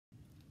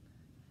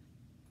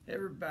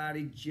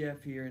Everybody,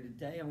 Jeff here, and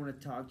today I want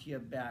to talk to you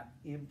about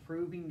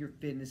improving your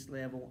fitness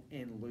level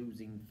and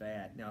losing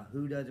fat. Now,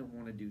 who doesn't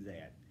want to do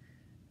that?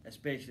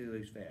 Especially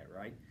lose fat,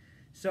 right?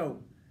 So,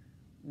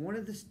 one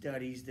of the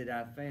studies that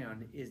I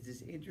found is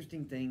this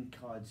interesting thing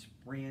called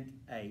Sprint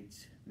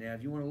 8's. Now,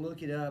 if you want to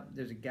look it up,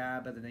 there's a guy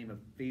by the name of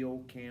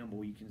Phil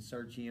Campbell. You can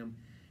search him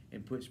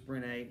and put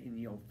Sprint 8 and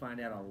you'll find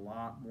out a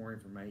lot more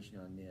information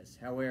on this.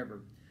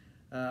 However,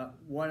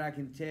 what I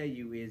can tell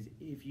you is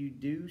if you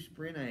do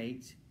Sprint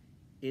 8's,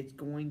 it's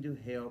going to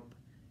help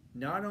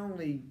not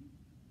only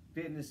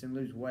fitness and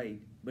lose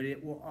weight, but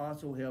it will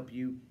also help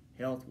you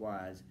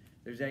health-wise.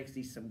 There's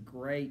actually some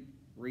great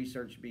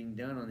research being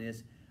done on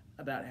this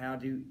about how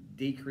to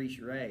decrease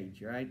your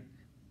age, right?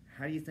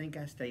 How do you think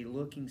I stay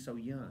looking so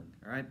young,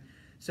 all right?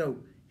 So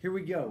here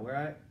we go, all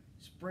right?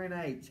 Sprint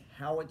 8's,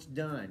 how it's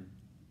done.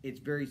 It's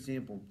very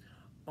simple.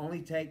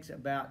 Only takes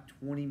about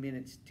 20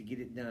 minutes to get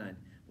it done.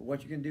 But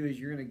what you're gonna do is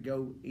you're gonna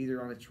go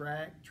either on a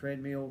track,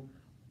 treadmill,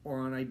 or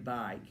on a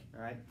bike,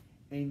 all right?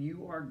 And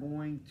you are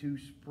going to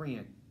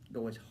sprint.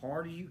 Go as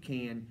hard as you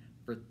can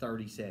for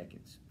 30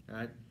 seconds, all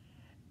right?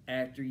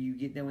 After you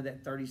get done with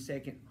that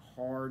 30-second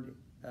hard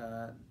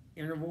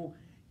interval,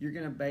 you're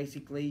gonna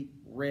basically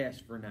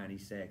rest for 90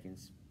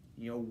 seconds.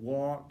 You know,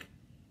 walk,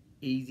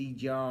 easy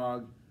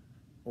jog,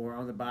 or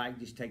on the bike,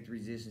 just take the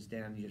resistance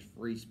down and just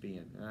free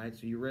spin, all right?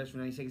 So you rest for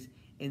 90 seconds,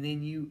 and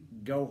then you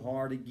go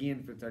hard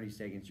again for 30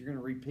 seconds. You're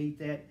gonna repeat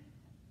that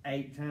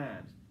 8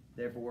 times.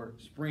 Therefore,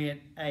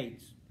 Sprint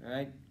 8's, all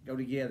right? Go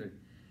together.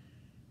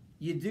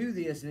 You do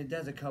this, and it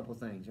does a couple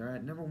things, all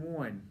right? Number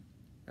one,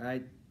 all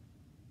right,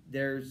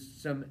 there's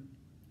some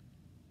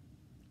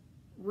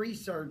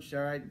research,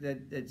 all right,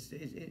 that's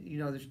you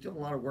know, there's still a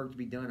lot of work to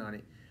be done on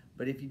it.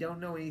 But if you don't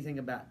know anything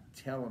about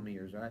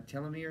telomeres, all right,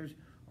 telomeres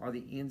are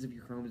the ends of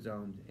your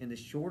chromosomes, and the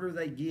shorter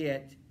they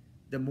get,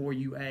 the more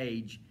you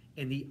age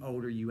and the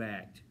older you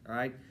act, all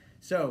right?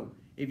 So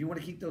if you want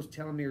to keep those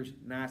telomeres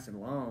nice and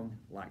long,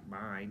 like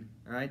mine,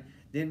 all right,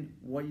 then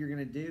what you're going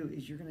to do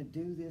is you're going to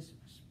do this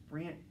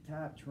sprint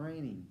type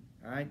training,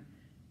 all right,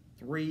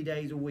 3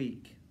 days a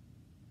week,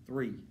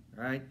 3,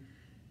 all right?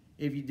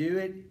 If you do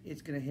it,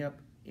 it's going to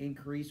help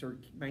increase or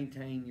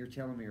maintain your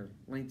telomere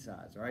length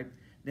size, all right?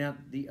 Now,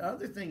 the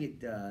other thing it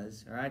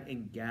does, all right,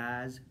 and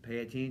guys, pay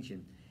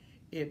attention,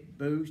 it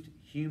boosts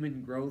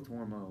human growth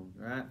hormone,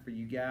 all right? For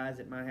you guys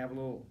that might have a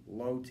little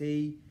low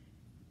T,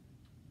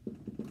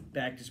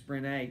 back to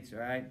Sprint 8's, all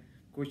right?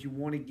 Of course, you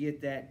want to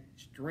get that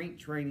strength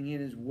training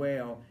in as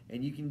well,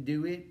 and you can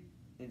do it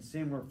in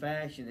similar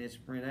fashion as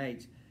Sprint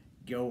 8's.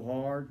 Go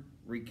hard,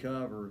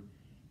 recover,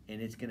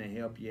 and it's going to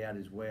help you out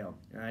as well,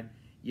 all right?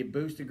 You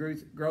boost the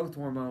growth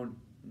hormone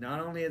not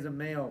only as a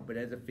male, but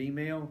as a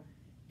female,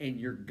 and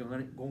you're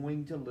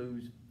going to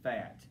lose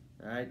fat,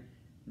 all right?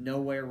 No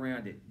way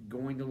around it,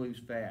 going to lose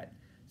fat.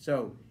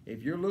 So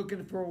if you're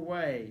looking for a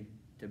way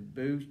to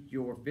boost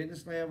your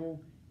fitness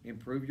level,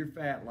 improve your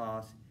fat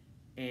loss,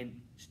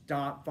 and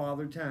stop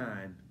father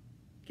time,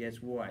 guess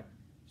what?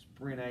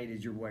 Sprint 8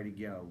 is your way to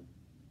go.